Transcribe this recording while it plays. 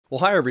Well,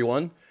 hi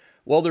everyone.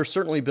 Well, there's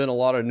certainly been a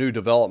lot of new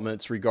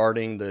developments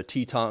regarding the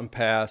Teton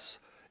Pass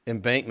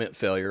embankment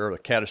failure, or the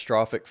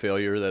catastrophic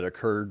failure that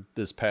occurred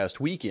this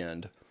past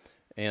weekend.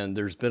 And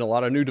there's been a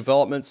lot of new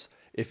developments.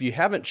 If you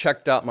haven't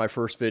checked out my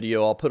first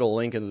video, I'll put a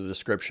link in the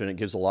description. It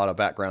gives a lot of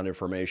background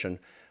information.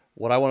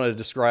 What I want to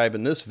describe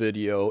in this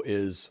video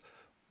is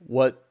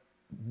what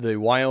the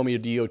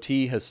Wyoming DOT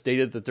has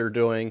stated that they're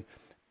doing.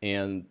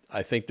 And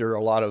I think there are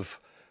a lot of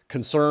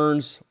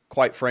concerns,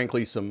 quite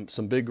frankly, some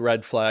big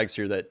red flags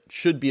here that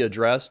should be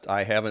addressed.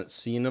 I haven't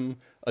seen them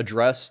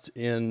addressed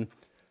in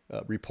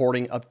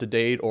reporting up to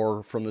date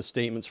or from the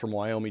statements from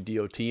Wyoming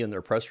DOT and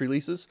their press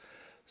releases.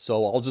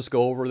 So I'll just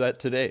go over that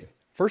today.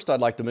 First, I'd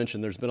like to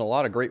mention there's been a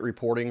lot of great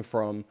reporting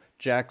from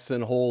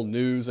Jackson Hole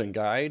News and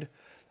Guide.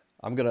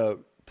 I'm going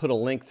to put a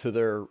link to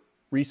their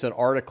recent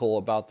article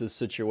about this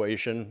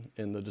situation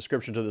in the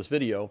description to this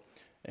video.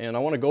 And I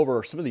want to go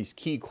over some of these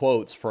key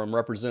quotes from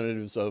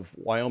representatives of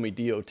Wyoming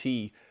DOT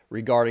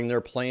regarding their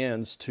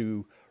plans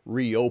to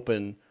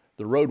reopen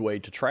the roadway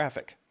to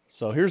traffic.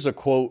 So here's a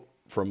quote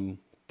from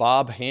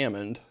Bob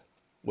Hammond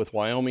with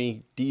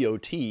Wyoming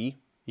DOT. He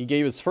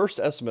gave his first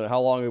estimate of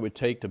how long it would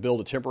take to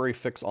build a temporary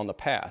fix on the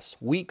pass.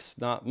 Weeks,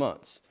 not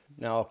months.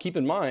 Now, keep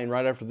in mind,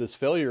 right after this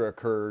failure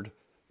occurred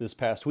this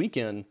past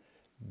weekend,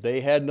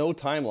 they had no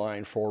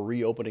timeline for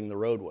reopening the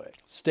roadway.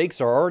 Stakes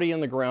are already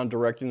in the ground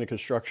directing the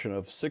construction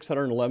of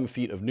 611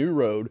 feet of new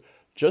road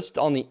just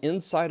on the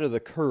inside of the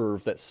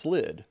curve that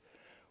slid.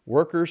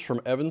 Workers from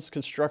Evans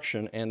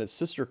Construction and its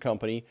sister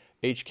company,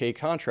 HK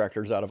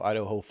Contractors out of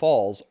Idaho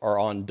Falls, are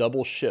on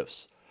double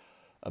shifts.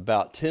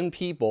 About 10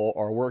 people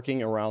are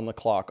working around the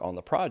clock on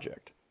the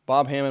project.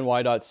 Bob Hammond,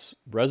 WyDOT's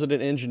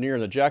resident engineer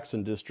in the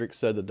Jackson district,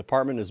 said the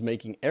department is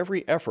making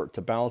every effort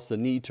to balance the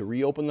need to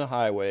reopen the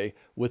highway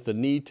with the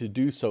need to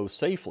do so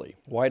safely.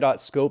 WyDOT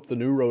scoped the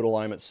new road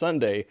alignment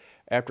Sunday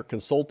after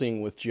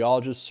consulting with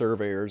geologists,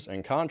 surveyors,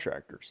 and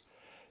contractors.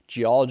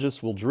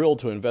 Geologists will drill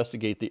to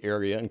investigate the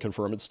area and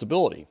confirm its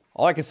stability.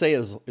 All I can say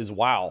is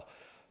wow.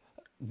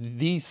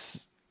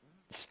 These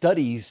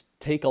studies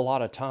take a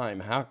lot of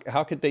time.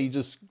 How could they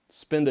just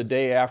spend a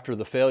day after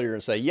the failure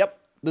and say, yep,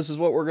 this is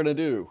what we're going to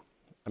do?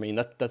 I mean,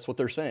 that's what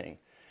they're saying.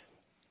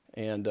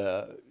 And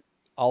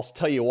I'll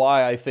tell you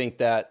why I think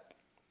that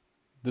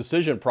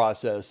decision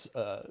process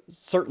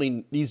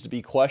certainly needs to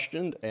be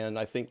questioned, and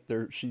I think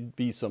there should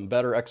be some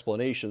better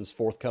explanations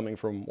forthcoming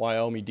from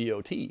Wyoming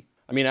DOT.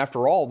 I mean,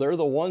 after all, they're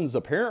the ones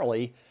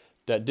apparently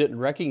that didn't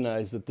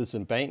recognize that this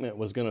embankment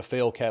was going to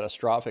fail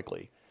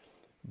catastrophically.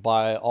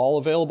 By all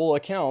available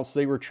accounts,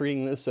 they were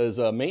treating this as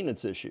a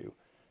maintenance issue,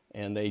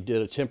 and they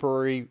did a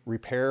temporary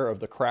repair of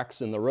the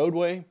cracks in the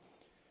roadway,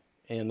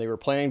 and they were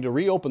planning to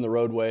reopen the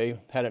roadway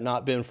had it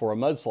not been for a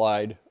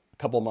mudslide a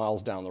couple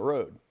miles down the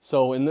road.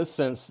 So in this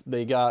sense,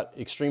 they got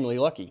extremely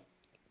lucky.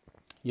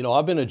 You know,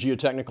 I've been a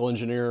geotechnical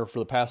engineer for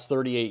the past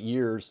 38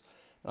 years.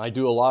 I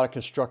do a lot of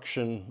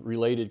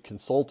construction-related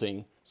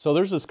consulting. So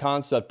there's this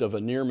concept of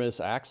a near-miss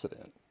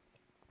accident.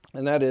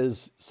 And that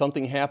is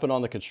something happened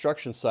on the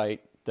construction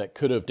site that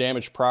could have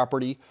damaged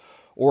property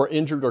or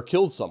injured or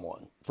killed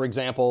someone. For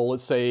example,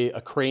 let's say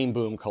a crane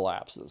boom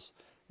collapses.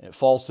 And it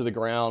falls to the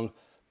ground,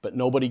 but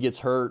nobody gets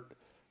hurt.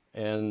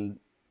 And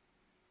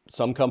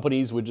some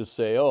companies would just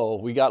say, oh,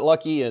 we got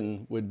lucky,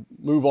 and would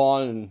move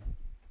on and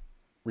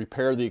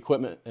repair the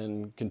equipment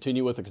and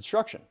continue with the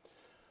construction.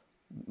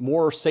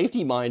 More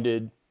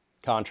safety-minded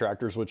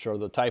contractors, which are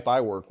the type I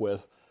work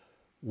with,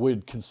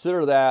 would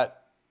consider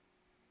that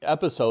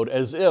episode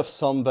as if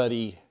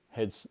somebody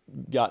had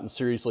gotten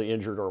seriously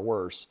injured or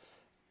worse,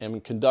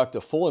 and conduct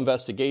a full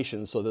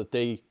investigation so that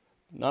they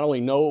not only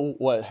know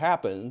what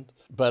happened,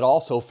 but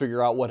also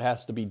figure out what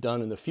has to be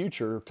done in the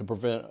future to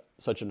prevent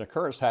such an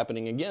occurrence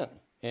happening again.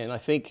 And I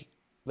think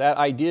that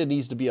idea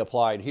needs to be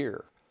applied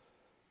here.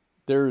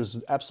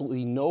 There's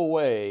absolutely no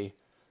way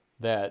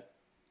that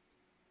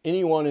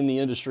anyone in the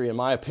industry, in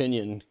my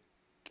opinion,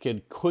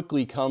 could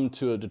quickly come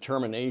to a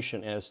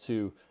determination as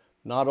to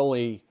not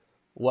only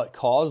what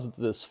caused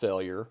this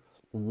failure,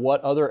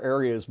 what other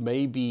areas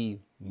may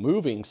be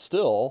moving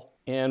still,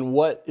 and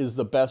what is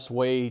the best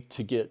way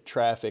to get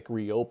traffic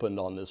reopened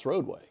on this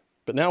roadway.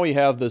 But now we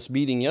have this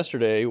meeting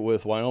yesterday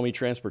with Wyoming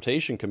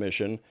Transportation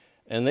Commission,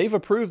 and they've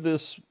approved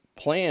this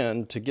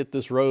plan to get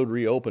this road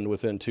reopened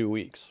within 2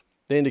 weeks.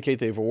 They indicate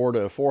they've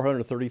awarded a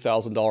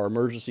 $430,000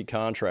 emergency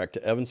contract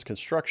to Evans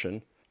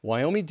Construction.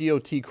 Wyoming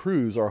DOT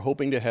crews are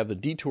hoping to have the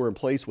detour in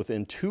place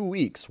within 2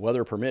 weeks,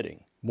 weather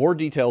permitting. More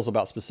details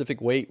about specific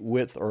weight,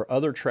 width, or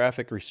other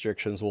traffic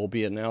restrictions will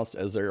be announced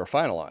as they are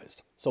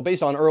finalized. So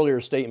based on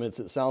earlier statements,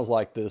 it sounds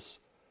like this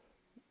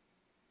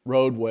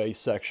roadway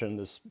section,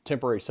 this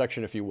temporary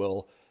section, if you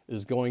will,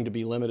 is going to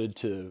be limited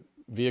to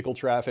vehicle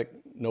traffic,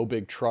 no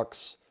big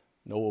trucks,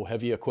 no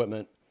heavy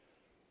equipment,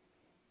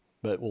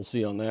 but we'll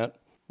see on that.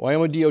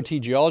 Wyoming DOT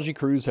geology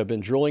crews have been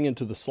drilling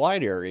into the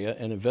slide area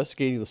and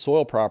investigating the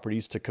soil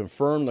properties to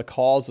confirm the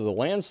cause of the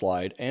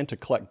landslide and to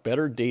collect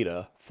better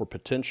data for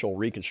potential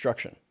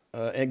reconstruction.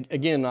 And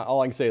again,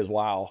 all I can say is,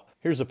 wow.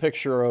 Here's a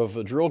picture of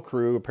a drill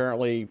crew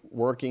apparently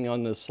working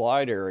on this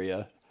slide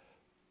area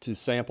to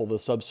sample the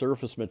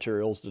subsurface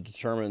materials to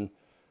determine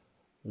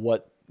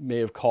what may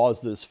have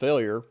caused this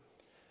failure.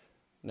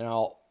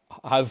 Now,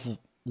 I've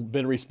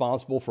been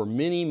responsible for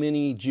many,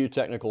 many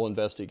geotechnical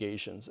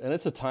investigations, and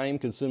it's a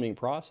time-consuming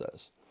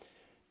process.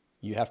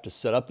 You have to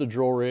set up the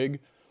drill rig.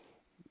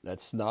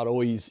 That's not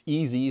always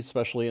easy,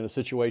 especially in a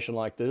situation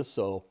like this,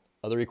 so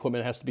other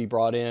equipment has to be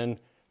brought in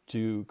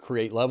to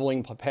create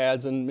leveling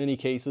pads in many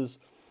cases.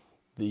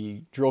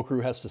 The drill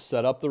crew has to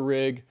set up the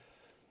rig.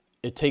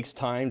 It takes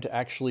time to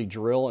actually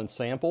drill and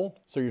sample,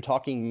 so you're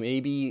talking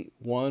maybe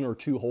 1 or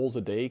 2 holes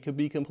a day could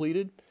be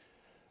completed,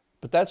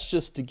 but that's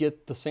just to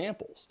get the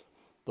samples.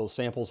 Those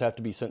samples have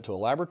to be sent to a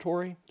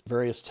laboratory.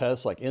 Various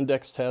tests like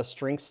index tests,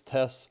 strength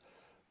tests,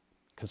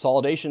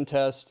 consolidation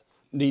tests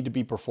need to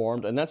be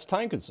performed, and that's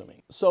time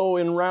consuming. So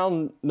in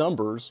round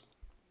numbers,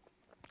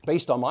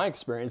 based on my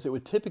experience, it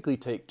would typically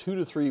take 2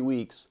 to 3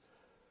 weeks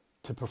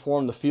to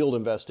perform the field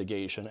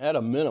investigation at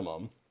a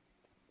minimum,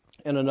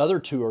 and another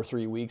 2 or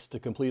 3 weeks to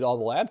complete all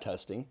the lab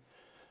testing.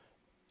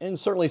 And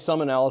certainly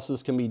some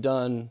analysis can be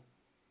done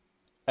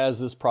as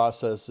this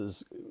process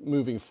is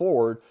moving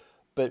forward,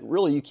 but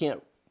really you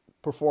can't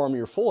perform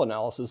your full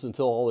analysis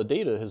until all the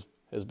data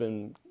has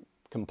been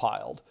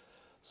compiled.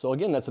 So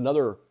again, that's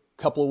another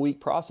couple of week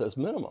process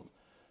minimum.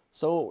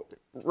 So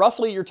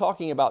roughly you're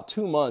talking about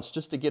 2 months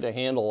just to get a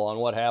handle on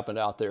what happened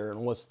out there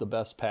and what's the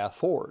best path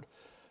forward.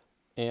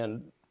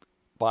 And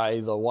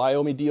by the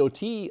Wyoming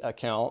DOT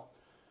account,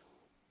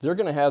 they're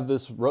going to have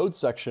this road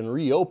section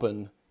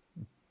reopened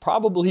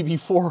probably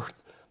before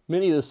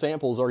many of the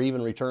samples are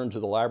even returned to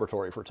the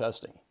laboratory for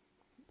testing.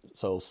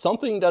 So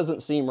something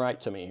doesn't seem right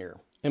to me here.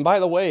 And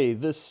by the way,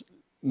 this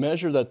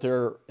measure that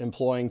they're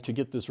employing to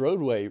get this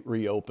roadway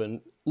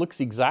reopened looks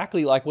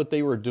exactly like what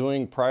they were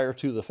doing prior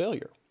to the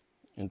failure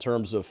in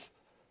terms of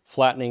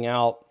flattening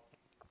out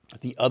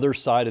the other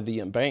side of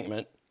the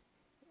embankment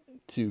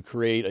to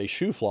create a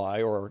shoe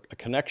fly or a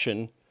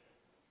connection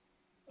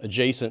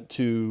adjacent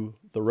to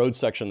the road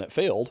section that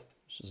failed.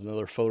 This is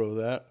another photo of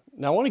that.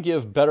 Now I want to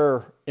give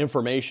better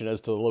information as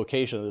to the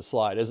location of this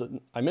slide. As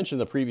I mentioned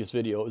in the previous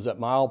video, it was at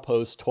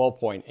milepost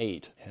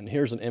 12.8. And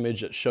here's an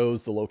image that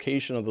shows the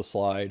location of the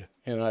slide.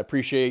 And I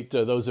appreciate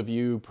those of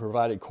you who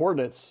provided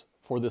coordinates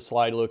for this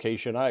slide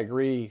location. I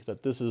agree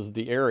that this is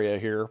the area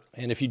here.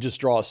 And if you just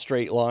draw a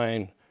straight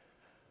line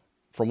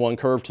from one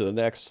curve to the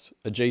next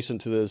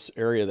adjacent to this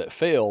area that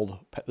failed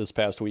this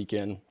past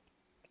weekend,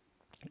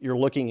 you're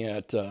looking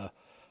at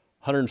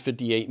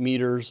 158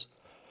 meters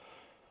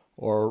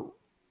or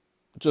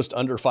just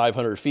under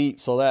 500 feet.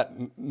 So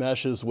that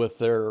meshes with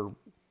their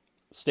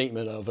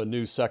statement of a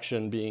new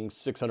section being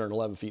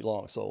 611 feet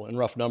long. So in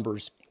rough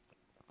numbers,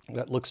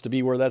 that looks to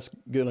be where that's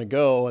going to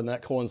go, and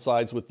that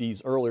coincides with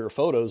these earlier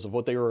photos of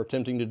what they were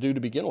attempting to do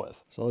to begin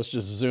with. So let's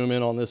just zoom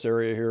in on this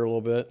area here a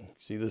little bit.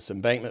 See this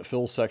embankment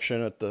fill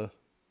section at the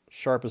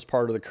sharpest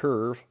part of the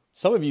curve.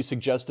 Some of you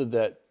suggested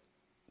that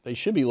they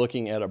should be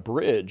looking at a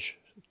bridge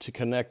to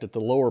connect at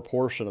the lower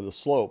portion of the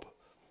slope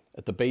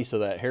at the base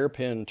of that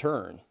hairpin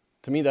turn.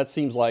 To me, that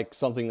seems like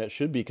something that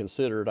should be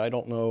considered. I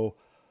don't know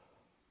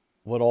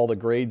what all the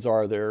grades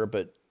are there,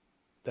 but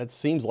that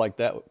seems like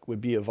that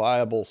would be a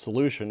viable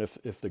solution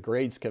if the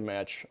grades can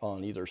match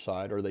on either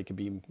side, or they could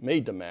be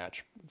made to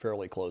match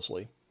fairly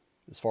closely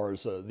as far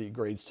as the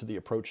grades to the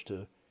approach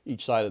to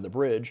each side of the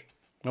bridge.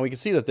 Now we can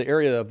see that the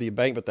area of the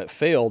embankment that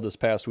failed this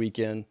past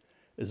weekend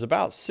is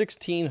about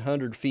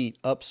 1,600 feet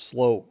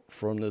upslope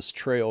from this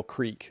trail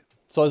creek.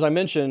 So as I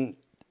mentioned,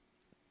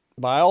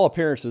 by all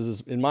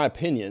appearances, in my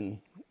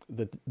opinion,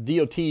 the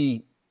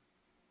DOT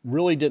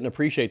really didn't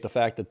appreciate the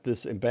fact that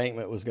this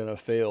embankment was going to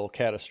fail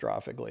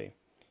catastrophically.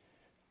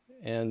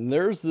 And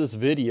there's this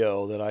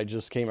video that I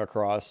just came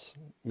across.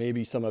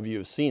 Maybe some of you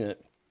have seen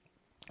it.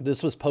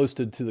 This was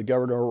posted to the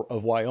governor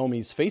of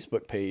Wyoming's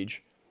Facebook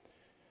page,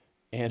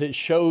 and it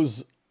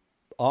shows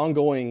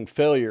ongoing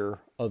failure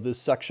of this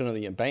section of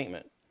the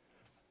embankment.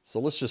 So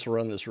let's just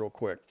run this real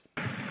quick.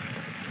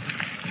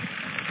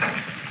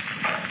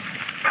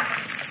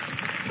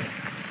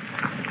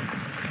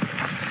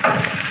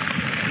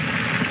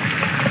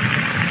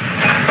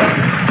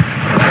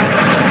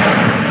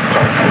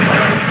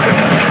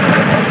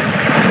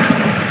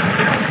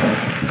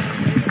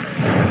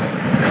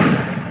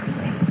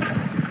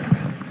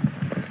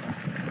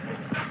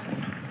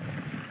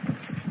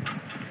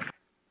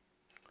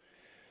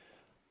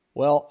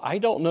 Well, I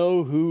don't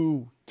know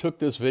who took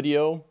this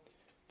video.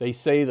 They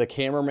say the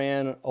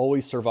cameraman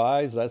always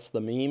survives. That's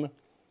the meme.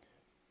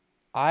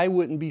 I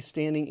wouldn't be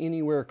standing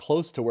anywhere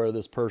close to where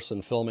this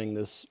person filming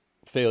this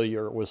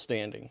failure was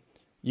standing.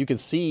 You could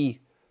see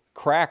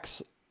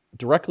cracks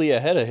directly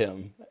ahead of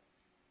him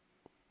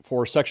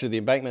for a section of the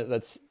embankment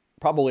that's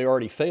probably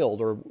already failed,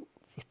 or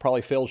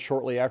probably failed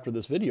shortly after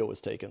this video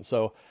was taken.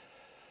 So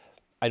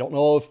I don't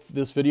know if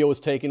this video was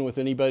taken with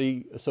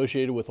anybody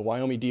associated with the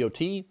Wyoming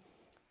DOT.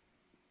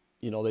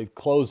 You know, they've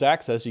closed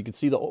access. You can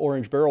see the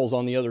orange barrels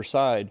on the other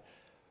side.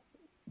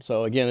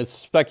 So again, it's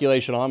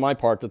speculation on my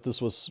part that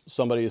this was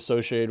somebody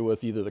associated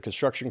with either the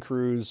construction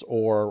crews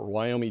or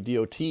Wyoming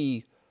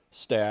DOT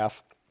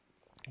staff.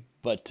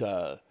 But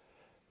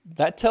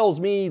that tells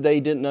me they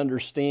didn't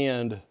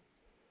understand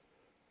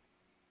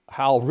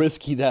how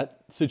risky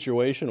that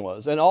situation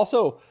was. And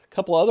also a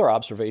couple other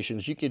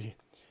observations. You could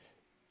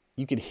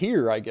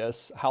hear, I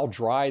guess, how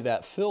dry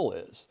that fill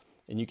is.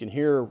 And you can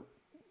hear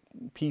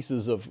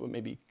pieces of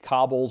maybe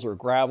cobbles or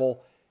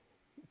gravel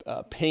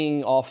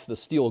ping off the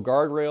steel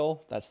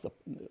guardrail. That's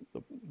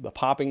the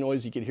popping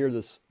noise. You can hear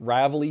this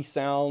ravelly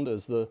sound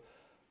as the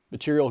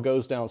material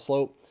goes down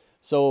slope.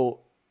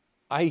 So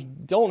I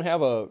don't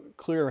have a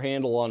clear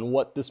handle on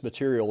what this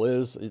material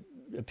is. It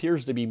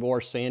appears to be more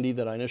sandy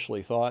than I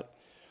initially thought,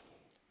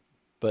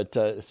 but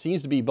it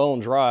seems to be bone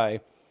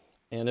dry.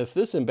 And if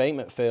this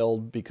embankment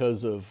failed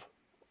because of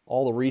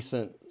all the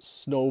recent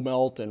snow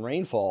melt and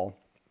rainfall,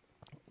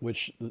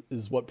 which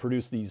is what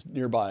produced these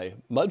nearby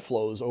mud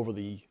flows over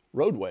the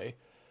roadway,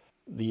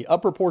 the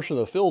upper portion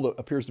of the fill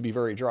appears to be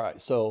very dry.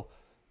 So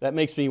that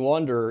makes me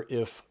wonder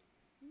if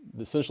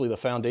essentially the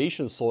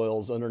foundation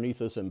soils underneath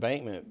this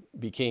embankment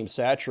became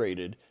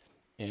saturated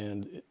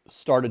and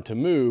started to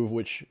move,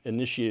 which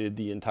initiated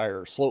the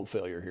entire slope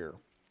failure here.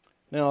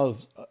 Now,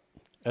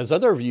 as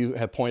other of you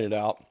have pointed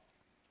out,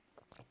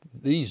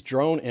 these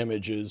drone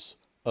images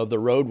of the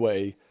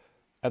roadway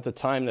at the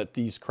time that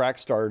these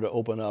cracks started to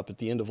open up at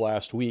the end of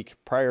last week,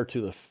 prior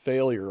to the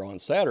failure on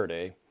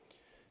Saturday,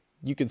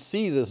 you could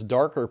see this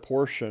darker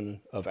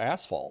portion of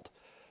asphalt.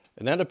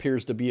 And that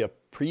appears to be a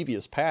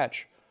previous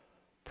patch,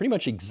 pretty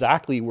much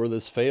exactly where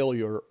this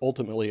failure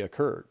ultimately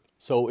occurred.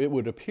 So it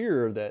would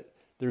appear that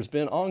there's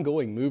been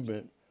ongoing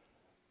movement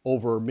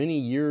over many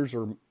years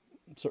or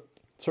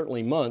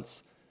certainly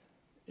months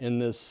in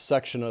this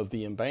section of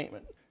the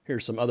embankment.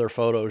 Here's some other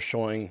photos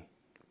showing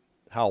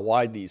how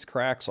wide these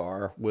cracks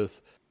are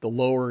with the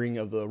lowering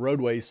of the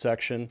roadway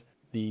section.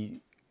 The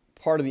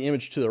part of the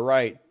image to the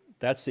right,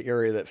 that's the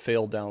area that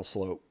failed down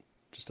slope.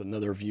 Just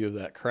another view of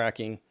that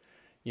cracking.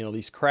 You know,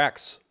 these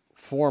cracks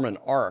form an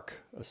arc,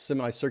 a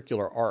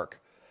semicircular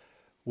arc,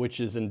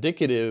 which is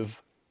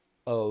indicative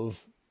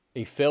of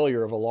a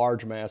failure of a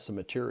large mass of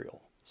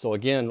material. So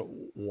again,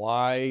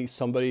 why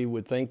somebody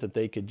would think that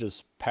they could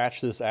just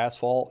patch this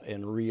asphalt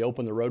and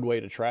reopen the roadway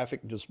to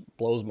traffic just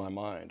blows my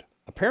mind.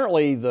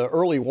 Apparently, the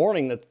early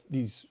warning that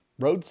these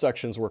road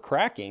sections were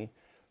cracking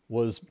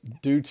was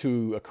due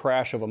to a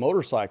crash of a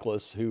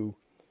motorcyclist who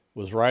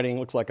was riding,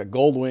 looks like a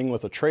Goldwing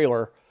with a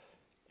trailer,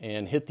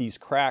 and hit these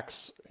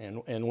cracks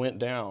and went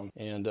down.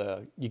 And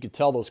you could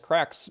tell those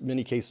cracks, in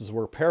many cases,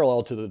 were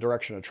parallel to the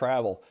direction of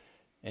travel.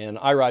 And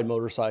I ride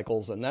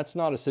motorcycles, and that's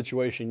not a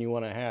situation you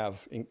want to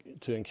have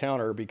to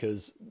encounter,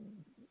 because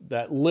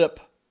that lip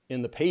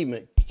in the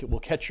pavement will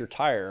catch your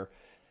tire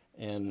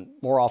and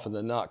more often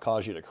than not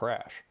cause you to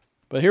crash.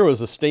 But here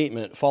was a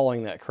statement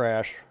following that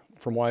crash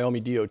from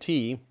Wyoming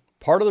DOT.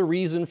 Part of the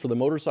reason for the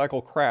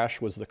motorcycle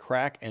crash was the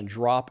crack and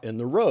drop in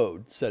the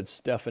road, said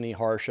Stephanie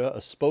Harsha,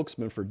 a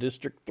spokesman for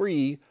District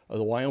 3 of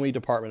the Wyoming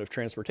Department of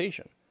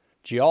Transportation.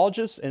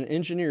 Geologists and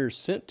engineers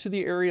sent to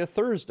the area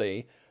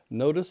Thursday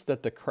noticed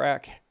that the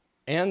crack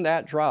and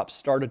that drop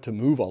started to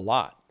move a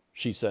lot,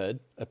 she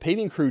said. A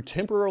paving crew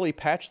temporarily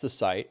patched the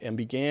site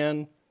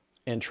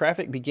and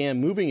traffic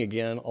began moving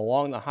again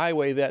along the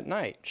highway that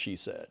night, she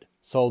said.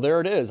 So there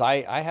it is.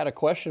 I had a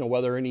question of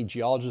whether any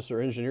geologists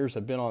or engineers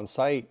had been on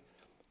site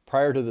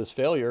prior to this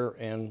failure,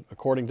 and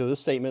according to this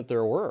statement,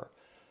 there were.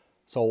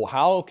 So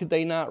how could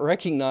they not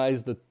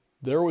recognize that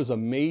there was a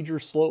major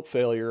slope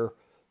failure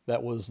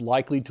that was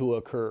likely to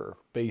occur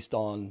based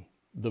on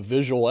the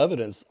visual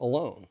evidence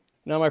alone?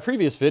 Now, in my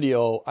previous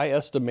video, I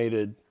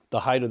estimated the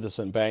height of this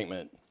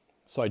embankment.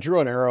 So I drew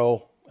an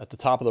arrow at the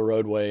top of the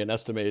roadway and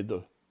estimated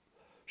the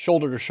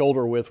shoulder to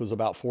shoulder width was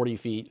about 40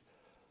 feet.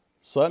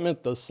 So that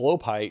meant the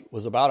slope height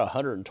was about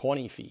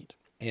 120 feet.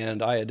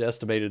 And I had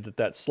estimated that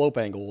that slope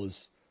angle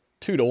was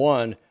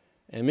 2-to-1,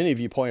 and many of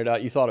you pointed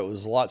out you thought it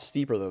was a lot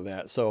steeper than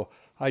that. So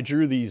I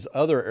drew these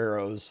other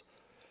arrows,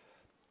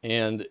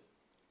 and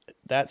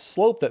that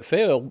slope that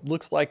failed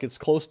looks like it's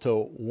close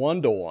to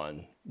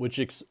 1-to-1, which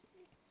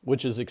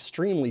is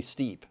extremely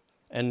steep.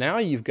 And now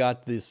you've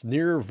got this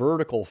near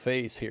vertical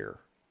face here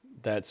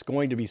that's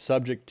going to be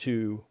subject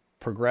to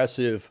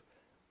progressive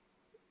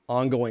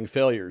ongoing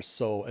failures.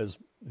 So as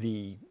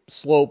the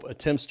slope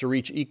attempts to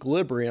reach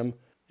equilibrium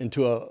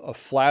into a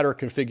flatter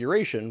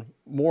configuration,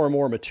 more and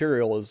more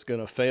material is going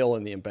to fail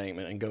in the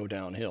embankment and go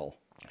downhill.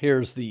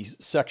 Here's the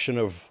section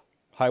of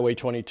Highway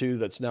 22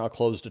 that's now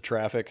closed to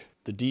traffic.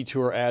 The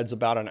detour adds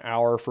about an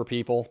hour for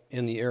people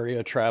in the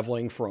area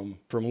traveling from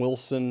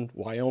Wilson,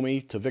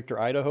 Wyoming to Victor,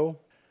 Idaho.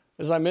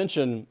 As I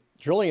mentioned,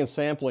 drilling and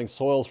sampling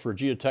soils for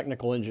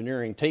geotechnical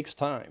engineering takes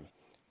time.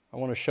 I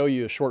want to show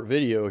you a short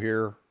video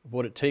here of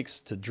what it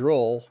takes to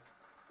drill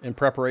in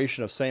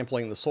preparation of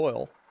sampling the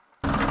soil.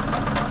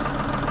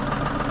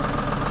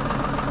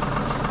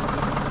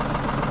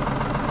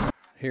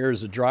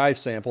 Here's a dry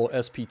sample,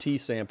 SPT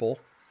sample.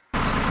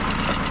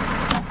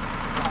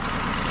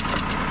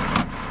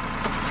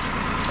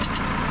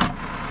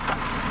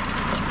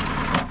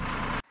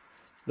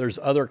 There's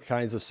other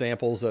kinds of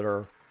samples that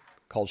are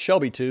called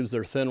Shelby tubes.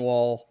 They're thin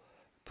wall,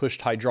 pushed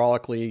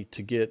hydraulically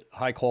to get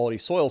high quality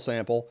soil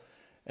sample.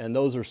 and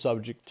those are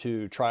subject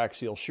to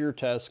triaxial shear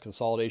tests,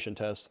 consolidation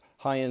tests,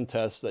 high-end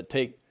tests that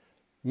take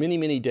many,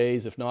 many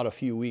days, if not a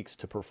few weeks,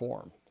 to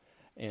perform.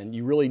 And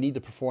you really need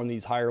to perform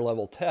these higher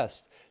level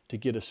tests to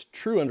get a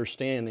true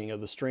understanding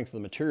of the strength of the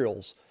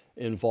materials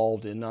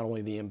involved in not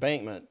only the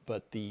embankment,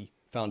 but the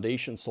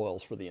foundation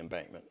soils for the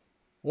embankment.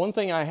 One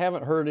thing I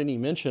haven't heard any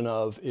mention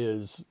of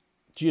is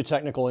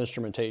geotechnical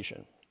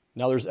instrumentation.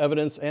 Now, there's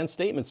evidence and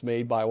statements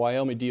made by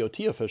Wyoming DOT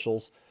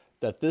officials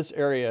that this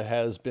area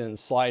has been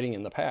sliding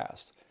in the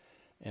past.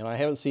 And I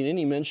haven't seen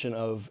any mention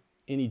of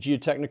any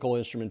geotechnical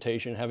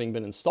instrumentation having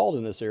been installed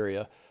in this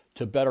area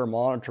to better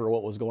monitor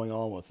what was going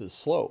on with this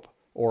slope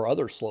or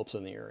other slopes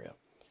in the area.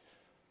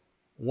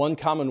 One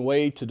common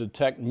way to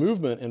detect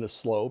movement in a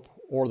slope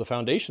or the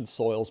foundation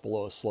soils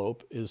below a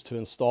slope is to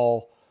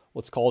install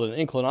what's called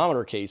an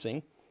inclinometer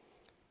casing.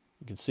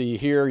 You can see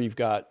here you've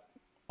got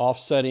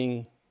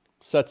offsetting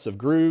sets of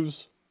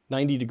grooves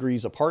 90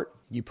 degrees apart.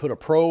 You put a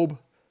probe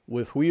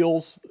with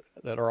wheels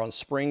that are on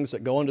springs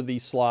that go into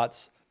these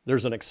slots.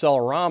 There's an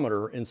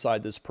accelerometer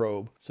inside this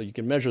probe, so you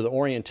can measure the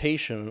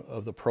orientation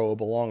of the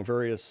probe along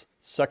various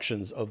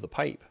sections of the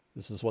pipe.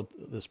 This is what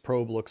this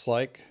probe looks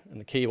like in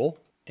the cable.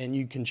 And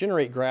you can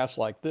generate graphs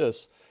like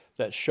this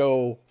that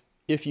show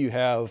if you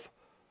have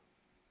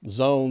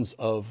zones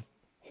of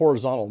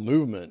horizontal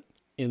movement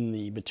in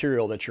the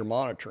material that you're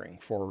monitoring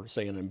for,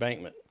 say, an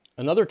embankment.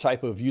 Another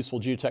type of useful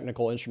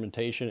geotechnical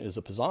instrumentation is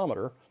a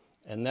piezometer,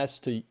 and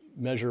that's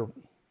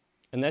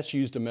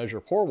used to measure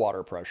pore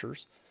water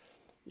pressures.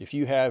 If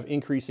you have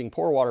increasing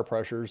pore water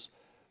pressures,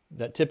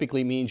 that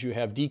typically means you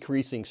have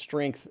decreasing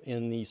strength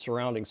in the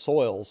surrounding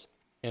soils,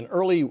 and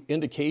early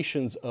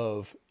indications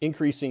of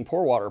increasing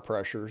pore water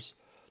pressures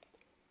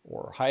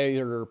or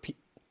higher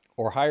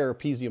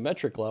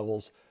piezometric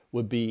levels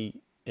would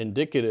be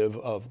indicative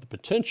of the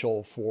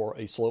potential for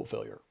a slope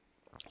failure.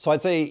 So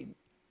I'd say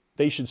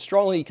they should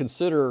strongly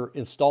consider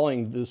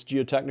installing this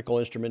geotechnical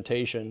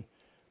instrumentation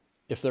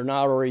if they're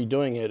not already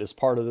doing it as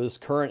part of this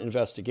current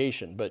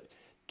investigation. But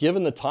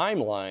given the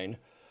timeline,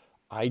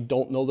 I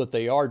don't know that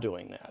they are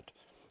doing that.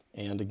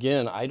 And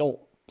again, I don't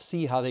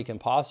see how they can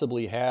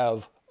possibly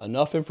have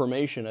enough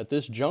information at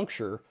this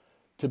juncture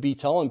to be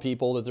telling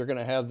people that they're going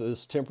to have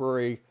this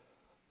temporary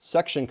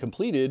section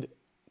completed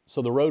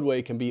so the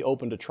roadway can be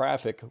open to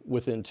traffic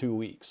within 2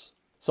 weeks.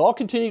 So I'll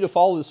continue to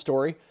follow this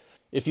story.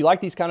 If you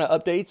like these kind of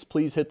updates,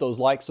 please hit those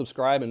like,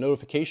 subscribe, and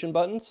notification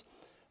buttons.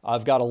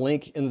 I've got a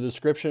link in the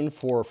description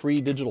for a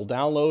free digital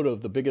download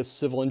of the biggest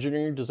civil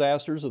engineering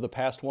disasters of the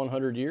past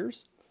 100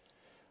 years.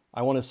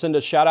 I want to send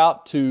a shout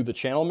out to the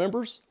channel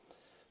members.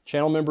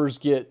 Channel members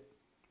get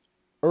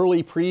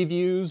early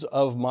previews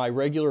of my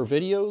regular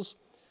videos.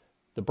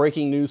 The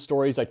breaking news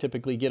stories I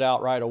typically get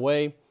out right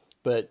away,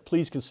 but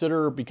please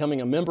consider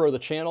becoming a member of the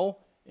channel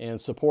and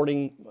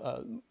supporting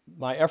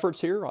my efforts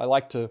here. I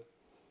like to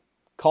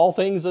call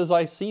things as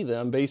I see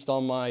them based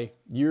on my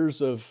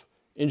years of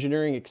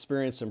engineering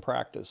experience and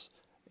practice.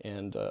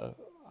 And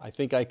I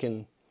think I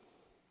can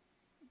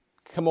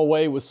come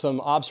away with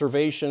some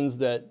observations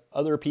that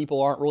other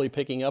people aren't really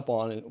picking up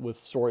on with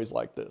stories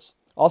like this.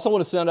 I also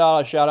want to send out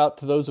a shout out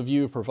to those of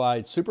you who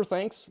provide super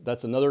thanks.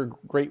 That's another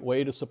great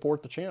way to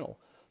support the channel.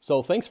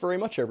 So thanks very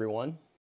much, everyone.